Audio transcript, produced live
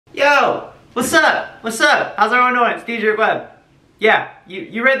Yo, what's up? What's up? How's everyone doing? It's DJ Web. Yeah,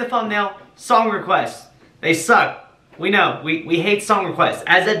 you read the thumbnail. Song requests. They suck. We know. We hate song requests.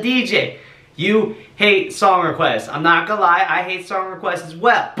 As a DJ, you hate song requests. I'm not gonna lie, I hate song requests as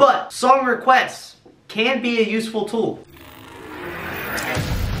well. But song requests can be a useful tool.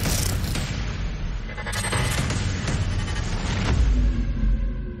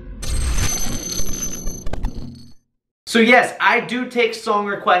 So yes, I do take song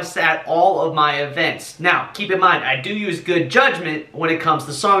requests at all of my events. Now, keep in mind, I do use good judgment when it comes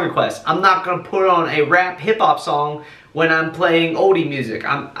to song requests. I'm not gonna put on a rap hip-hop song when I'm playing oldie music.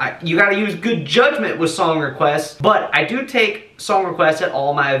 You gotta use good judgment with song requests, but I do take song requests at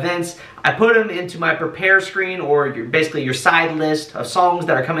all my events. I put them into my prepare screen, or basically your side list of songs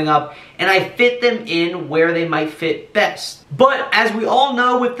that are coming up, and I fit them in where they might fit best. But as we all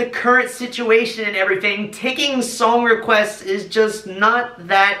know, with the current situation and everything, taking song requests is just not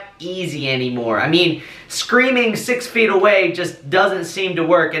that easy anymore. I mean, screaming 6 feet away just doesn't seem to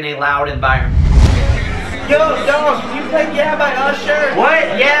work in a loud environment. Yo, dog, can you play Yeah by Usher?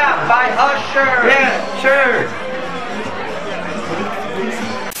 What? Yeah, by Usher. Yeah, sure.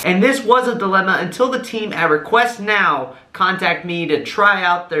 And this was a dilemma until the team at RequestNow contacted me to try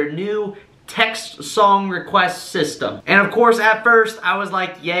out their new text song request system. And of course, at first, I was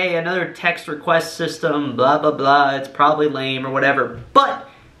like, yay, another text request system, blah, blah, blah, it's probably lame or whatever. But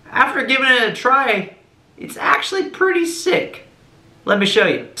after giving it a try, it's actually pretty sick. Let me show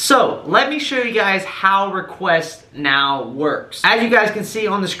you. So, let me show you guys how RequestNow works. As you guys can see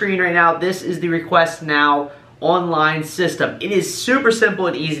on the screen right now, this is the RequestNow online system. It is super simple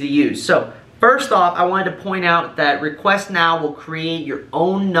and easy to use. So, first off, I wanted to point out that RequestNow will create your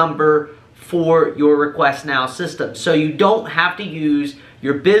own number for your RequestNow system. So you don't have to use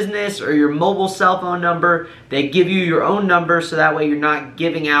your business or your mobile cell phone number. They give you your own number, so that way you're not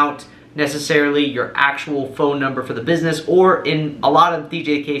giving out necessarily your actual phone number for the business, or in a lot of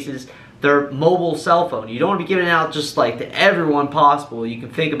DJ cases, their mobile cell phone. You don't want to be giving it out just like to everyone possible. You can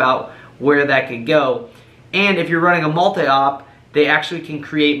think about where that could go. And if you're running a multi-op, they actually can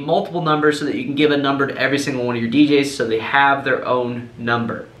create multiple numbers so that you can give a number to every single one of your DJs, so they have their own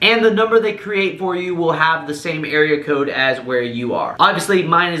number. And the number they create for you will have the same area code as where you are. Obviously,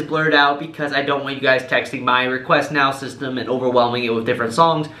 mine is blurred out because I don't want you guys texting my RequestNow system and overwhelming it with different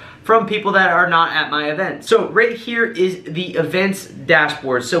songs from people that are not at my event. So right here is the events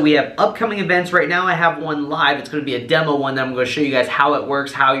dashboard. So we have upcoming events. Right now I have one live. It's gonna be a demo one that I'm gonna show you guys how it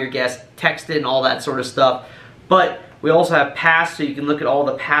works, how your guests text it and all that sort of stuff. But we also have past, so you can look at all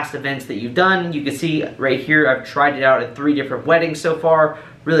the past events that you've done. You can see right here, I've tried it out at 3 different weddings so far.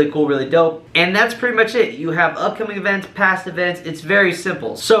 Really cool, really dope. And that's pretty much it. You have upcoming events, past events. It's very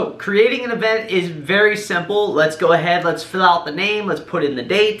simple. So creating an event is very simple. Let's go ahead, let's fill out the name, let's put in the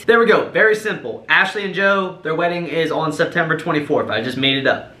date. There we go, very simple. Ashley and Joe, their wedding is on September 24th. I just made it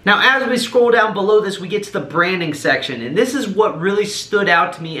up. Now as we scroll down below this, we get to the branding section. And this is what really stood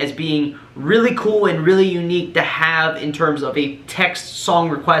out to me as being really cool and really unique to have in terms of a text song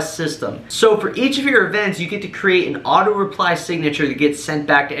request system. So for each of your events, you get to create an auto reply signature that gets sent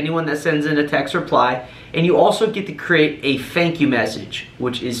back to anyone that sends in a text reply, and you also get to create a thank you message,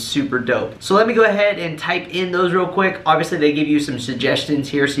 which is super dope. So let me go ahead and type in those real quick. Obviously they give you some suggestions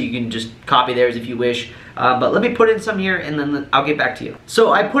here, so you can just copy theirs if you wish, but let me put in some here and then I'll get back to you.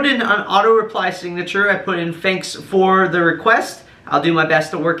 So I put in an auto reply signature. I put in thanks for the request. I'll do my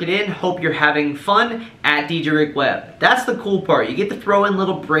best to work it in. Hope you're having fun at DJRickWeb. That's the cool part. You get to throw in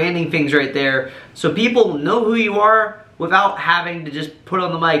little branding things right there so people know who you are without having to just put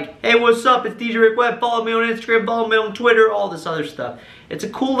on the mic, hey, what's up, it's DJ Rick Web, follow me on Instagram, follow me on Twitter, all this other stuff. It's a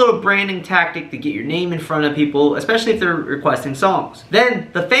cool little branding tactic to get your name in front of people, especially if they're requesting songs.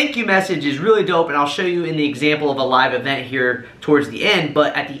 Then, the thank you message is really dope, and I'll show you in the example of a live event here towards the end,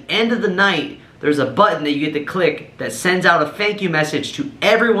 but at the end of the night, there's a button that you get to click that sends out a thank you message to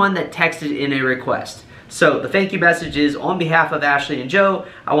everyone that texted in a request. So the thank you message is, on behalf of Ashley and Joe,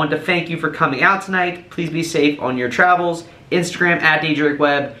 I want to thank you for coming out tonight. Please be safe on your travels. Instagram at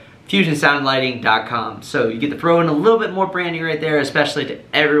DJRickWeb, FusionSoundLighting.com. So you get to throw in a little bit more branding right there, especially to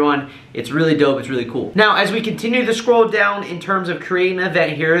everyone. It's really dope, it's really cool. Now, as we continue to scroll down in terms of creating an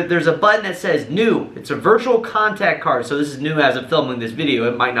event here, there's a button that says new. It's a virtual contact card. So this is new as of filming this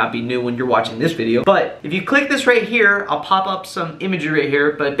video. It might not be new when you're watching this video. But if you click this right here, I'll pop up some imagery right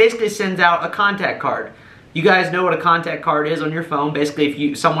here, but it basically sends out a contact card. You guys know what a contact card is on your phone.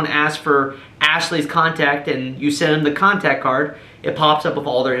 Basically, if someone asks for Ashley's contact and you send them the contact card, it pops up with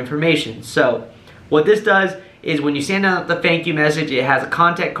all their information. So what this does is when you send out the thank you message, it has a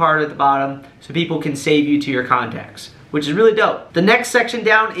contact card at the bottom so people can save you to your contacts. which is really dope. The next section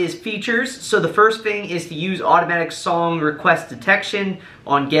down is features. So the first thing is to use automatic song request detection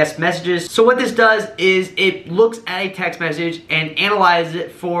on guest messages. So what this does is it looks at a text message and analyzes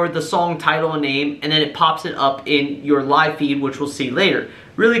it for the song title and name, and then it pops it up in your live feed, which we'll see later.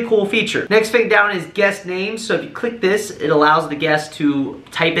 Really cool feature. Next thing down is guest names. So if you click this, it allows the guest to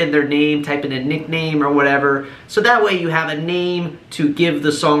type in their name, type in a nickname or whatever. So that way you have a name to give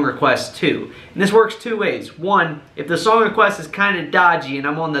the song request to. And this works two ways. One, if the song request is kind of dodgy and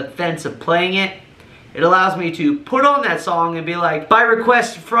I'm on the fence of playing it, it allows me to put on that song and be like, by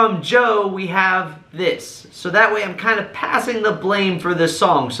request from Joe, we have this. So that way I'm kind of passing the blame for this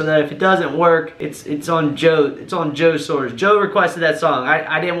song, so that if it doesn't work, it's on Joe. It's on Joe's shoulders. Joe requested that song.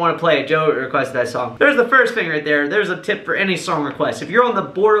 I didn't want to play it. Joe requested that song. There's the first thing right there. There's a tip for any song request. If you're on the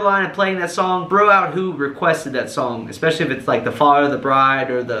borderline of playing that song, throw out who requested that song, especially if it's like the father of the bride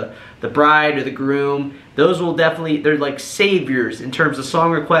or the bride or the groom. Those will definitely, they're like saviors in terms of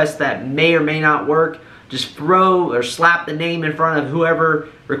song requests that may or may not work. Just throw or slap the name in front of whoever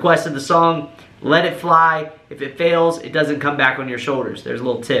requested the song. Let it fly. If it fails, it doesn't come back on your shoulders. There's a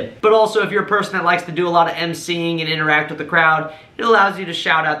little tip. But also, if you're a person that likes to do a lot of emceeing and interact with the crowd, it allows you to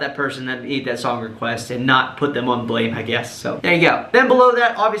shout out that person that made that song request and not put them on blame, I guess. So there you go. Then below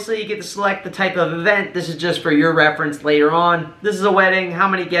that, obviously, you get to select the type of event. This is just for your reference later on. This is a wedding. How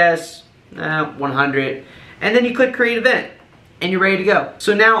many guests? 100. And then you click create event, and you're ready to go.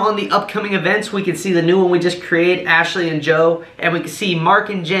 So now on the upcoming events, we can see the new one we just created, Ashley and Joe, and we can see Mark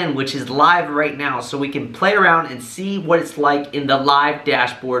and Jen, which is live right now. So we can play around and see what it's like in the live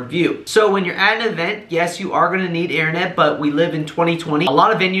dashboard view. So when you're at an event, yes, you are gonna need internet, but we live in 2020. A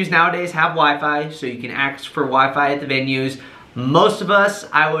lot of venues nowadays have Wi-Fi, so you can ask for Wi-Fi at the venues. Most of us,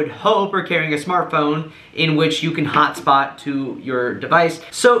 I would hope, are carrying a smartphone in which you can hotspot to your device.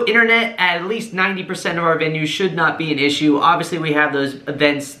 So internet at least 90% of our venues should not be an issue. Obviously we have those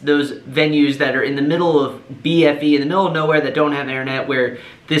events, those venues that are in the middle of BFE, in the middle of nowhere, that don't have internet, where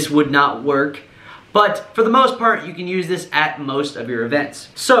this would not work. But for the most part, you can use this at most of your events.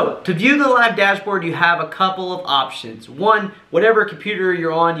 So to view the live dashboard, you have a couple of options. One, whatever computer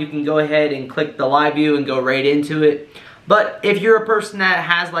you're on, you can go ahead and click the live view and go right into it. But if you're a person that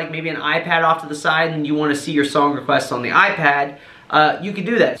has like maybe an iPad off to the side and you want to see your song requests on the iPad, you can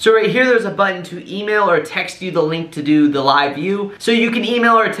do that. So right here there's a button to email or text you the link to do the live view. So you can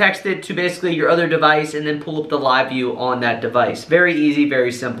email or text it to basically your other device and then pull up the live view on that device. Very easy,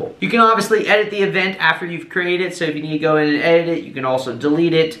 very simple. You can obviously edit the event after you've created it, so if you need to go in and edit it, you can also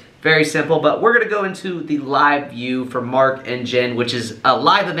delete it. Very simple, but we're gonna go into the live view for Mark and Jen, which is a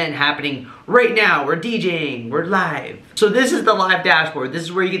live event happening right now. We're DJing, we're live. So this is the live dashboard. This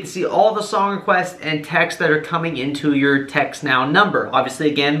is where you get to see all the song requests and texts that are coming into your TextNow number. Obviously,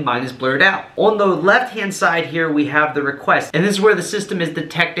 again, mine is blurred out. On the left-hand side here, we have the request, and this is where the system is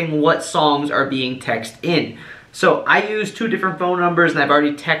detecting what songs are being texted in. So I use two different phone numbers, and I've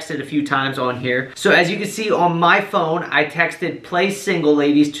already texted a few times on here. So as you can see on my phone, I texted play single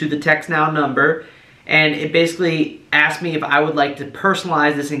ladies to the TextNow number, and it basically asked me if I would like to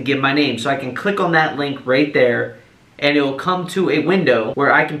personalize this and give my name. So I can click on that link right there, and it will come to a window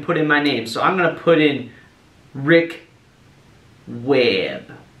where I can put in my name. So I'm gonna put in Rick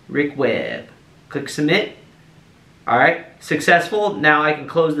Webb. Click submit. All right, successful. Now I can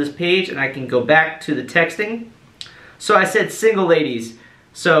close this page and I can go back to the texting. So I said single ladies.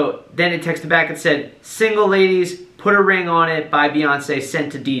 So then it texted back and said, single ladies, put a ring on it by Beyonce,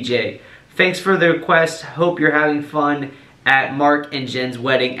 sent to DJ. Thanks for the request. Hope you're having fun at Mark and Jen's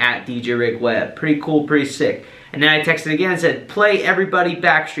wedding at DJRickWeb. Pretty cool, pretty sick. And then I texted again and said, play Everybody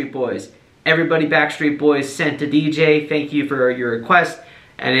Backstreet Boys. Everybody Backstreet Boys sent to DJ. Thank you for your request.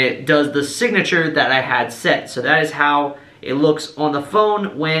 And it does the signature that I had set. So that is how it looks on the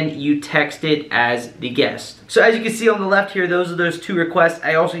phone when you text it as the guest. So as you can see on the left here, those are those two requests.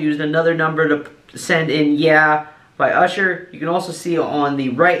 I also used another number to send in Yeah by Usher. You can also see on the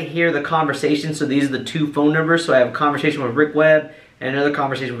right here the conversation. So these are the two phone numbers. So I have a conversation with Rick Webb and another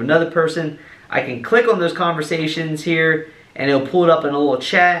conversation with another person. I can click on those conversations here and it'll pull it up in a little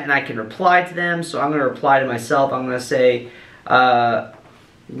chat and I can reply to them. So I'm going to reply to myself. I'm going to say,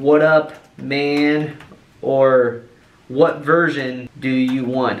 what up, man, or what version do you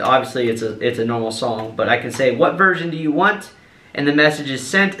want? Obviously it's a normal song, but I can say what version do you want, and the message is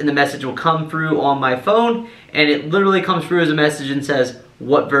sent, and the message will come through on my phone, and it literally comes through as a message and says,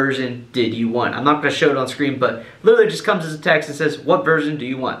 what version did you want? I'm not going to show it on screen, but literally just comes as a text and says, what version do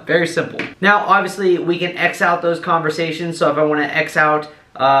you want? Very simple. Now obviously we can X out those conversations, so if I want to X out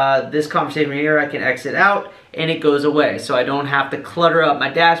this conversation right here, I can X it out and it goes away, so I don't have to clutter up my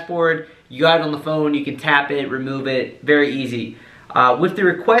dashboard You got it on the phone, you can tap it, remove it, very easy. With the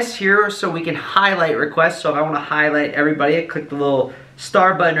requests here, so we can highlight requests. So if I want to highlight everybody, I click the little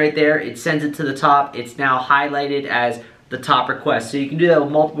star button right there, it sends it to the top. It's now highlighted as the top request. So you can do that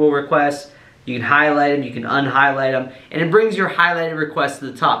with multiple requests. You can highlight them, you can unhighlight them, and it brings your highlighted requests to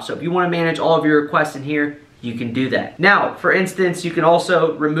the top. So if you want to manage all of your requests in here, you can do that. Now, for instance, you can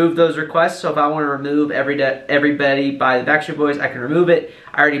also remove those requests. So if I want to remove everybody by the Backstreet Boys, I can remove it.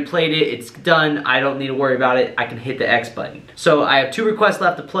 I already played it, it's done. I don't need to worry about it. I can hit the X button. So I have 2 requests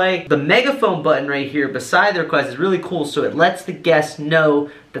left to play. The megaphone button right here beside the request is really cool. So it lets the guests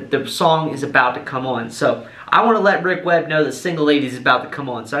know that the song is about to come on. So I want to let Rick Webb know that Single Ladies is about to come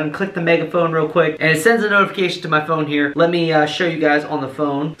on. So I'm going to click the megaphone real quick, and it sends a notification to my phone here. Let me show you guys on the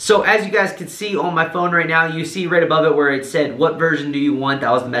phone. So as you guys can see on my phone right now, you see right above it where it said, what version do you want?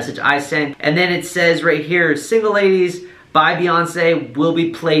 That was the message I sent. And then it says right here, Single Ladies by Beyonce will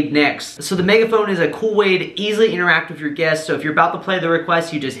be played next. So the megaphone is a cool way to easily interact with your guests. So if you're about to play the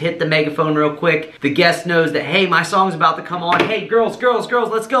request, you just hit the megaphone real quick. The guest knows that, hey, my song's about to come on. Hey, girls,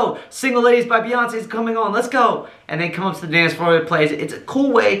 let's go. Single Ladies by Beyonce is coming on, let's go. And then come up to the dance floor and plays it. It's a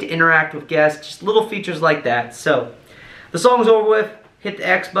cool way to interact with guests, just little features like that. So the song's over with, hit the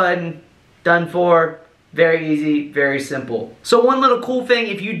X button, done for. Very easy, very simple. So one little cool thing,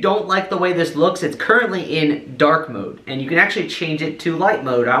 if you don't like the way this looks, it's currently in dark mode, and you can actually change it to light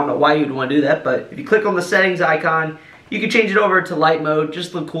mode. I don't know why you'd want to do that, but if you click on the settings icon, you can change it over to light mode.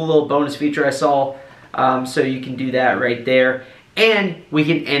 Just a cool little bonus feature I saw. So you can do that right there. And we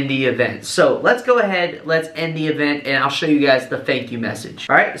can end the event. So let's go ahead, let's end the event, and I'll show you guys the thank you message.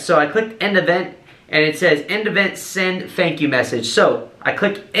 All right, so I clicked end event, and it says end event, send thank you message. So I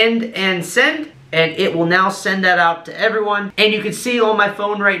click end and send, and it will now send that out to everyone. And you can see on my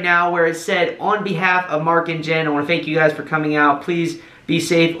phone right now where it said, on behalf of Mark and Jen, I want to thank you guys for coming out. Please be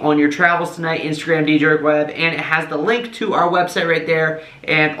safe on your travels tonight, Instagram, DJRickWeb, and it has the link to our website right there.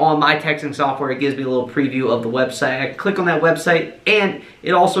 And on my texting software, it gives me a little preview of the website. I can click on that website, and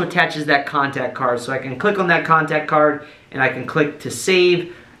it also attaches that contact card. So I can click on that contact card, and I can click to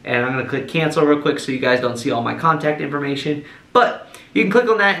save, and I'm going to click cancel real quick so you guys don't see all my contact information. But you can click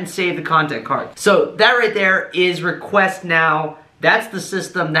on that and save the contact card. So that right there is RequestNow. That's the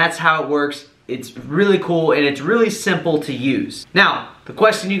system, that's how it works. It's really cool and it's really simple to use. Now, the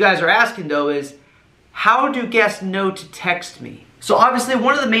question you guys are asking though is, how do guests know to text me? So obviously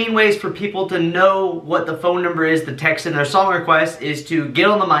one of the main ways for people to know what the phone number is to text in their song request is to get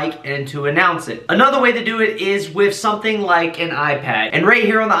on the mic and to announce it. Another way to do it is with something like an iPad. And right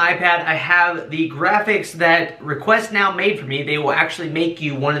here on the iPad, I have the graphics that RequestNow made for me. They will actually make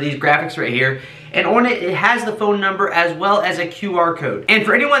you one of these graphics right here. And on it, it has the phone number as well as a QR code. And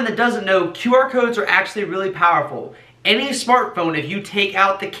for anyone that doesn't know, QR codes are actually really powerful. Any smartphone, if you take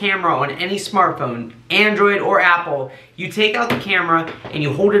out the camera on any smartphone, Android or Apple, you take out the camera and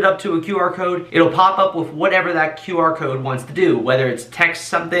you hold it up to a QR code, it'll pop up with whatever that QR code wants to do, whether it's text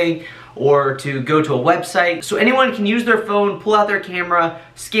something or to go to a website. So anyone can use their phone, pull out their camera,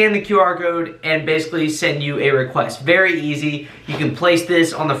 scan the QR code, and basically send you a request. Very easy. You can place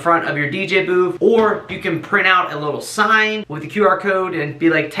this on the front of your DJ booth, or you can print out a little sign with the QR code and be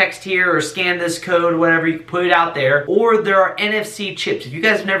like, text here or scan this code, whatever, you can put it out there. Or there are NFC chips. If you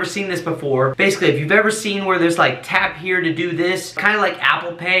guys have never seen this before, basically if you've ever seen where there's like tap here to do this, kind of like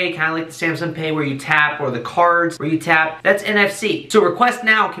Apple Pay, kind of like the Samsung Pay where you tap, or the cards where you tap, that's NFC. So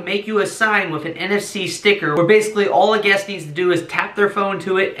RequestNow can make you a sign with an NFC sticker where basically all a guest needs to do is tap their phone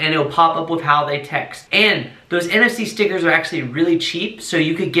to it and it'll pop up with how they text. And those NFC stickers are actually really cheap, so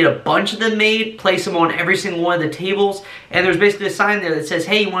you could get a bunch of them made, place them on every single one of the tables, and there's basically a sign there that says,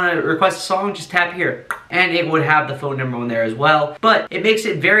 hey, you want to request a song? Just tap here. And it would have the phone number on there as well. But it makes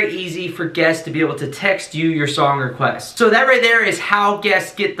it very easy for guests to be able to text you your song request. So that right there is how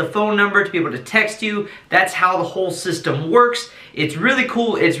guests get the phone number to be able to text you. That's how the whole system works. It's really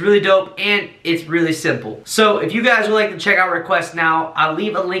cool, it's really dope, and it's really simple. So if you guys would like to check out RequestNow, I'll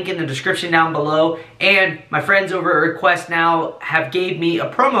leave a link in the description down below, and my friends over at RequestNow have gave me a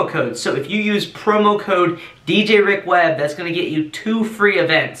promo code. So if you use promo code DJRickWeb, that's gonna get you 2 free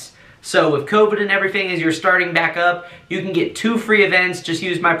events. So with COVID and everything, as you're starting back up, you can get 2 free events. Just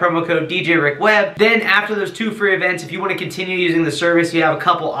use my promo code DJRickWeb. Then after those 2 free events, if you want to continue using the service, you have a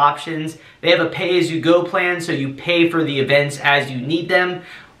couple options. They have a pay-as-you-go plan, so you pay for the events as you need them.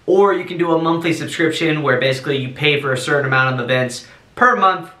 Or you can do a monthly subscription where basically you pay for a certain amount of events per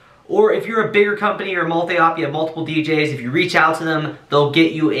month. Or if you're a bigger company or multi-op, you have multiple DJs, if you reach out to them, they'll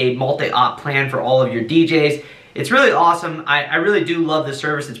get you a multi-op plan for all of your DJs. It's really awesome. I really do love this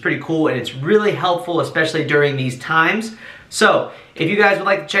service. It's pretty cool and it's really helpful, especially during these times. So, if you guys would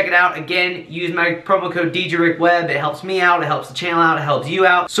like to check it out, again, use my promo code DJRickWeb. It helps me out, it helps the channel out, it helps you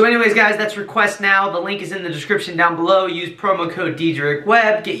out. So anyways, guys, that's RequestNow. The link is in the description down below. Use promo code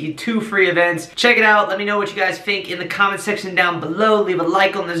DJRickWeb, get you 2 free events. Check it out. Let me know what you guys think in the comment section down below. Leave a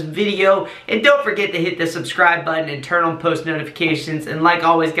like on this video. And don't forget to hit the subscribe button and turn on post notifications. And like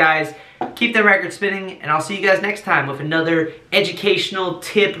always, guys, keep the record spinning. And I'll see you guys next time with another educational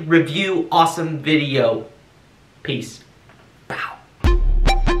tip review awesome video. Peace.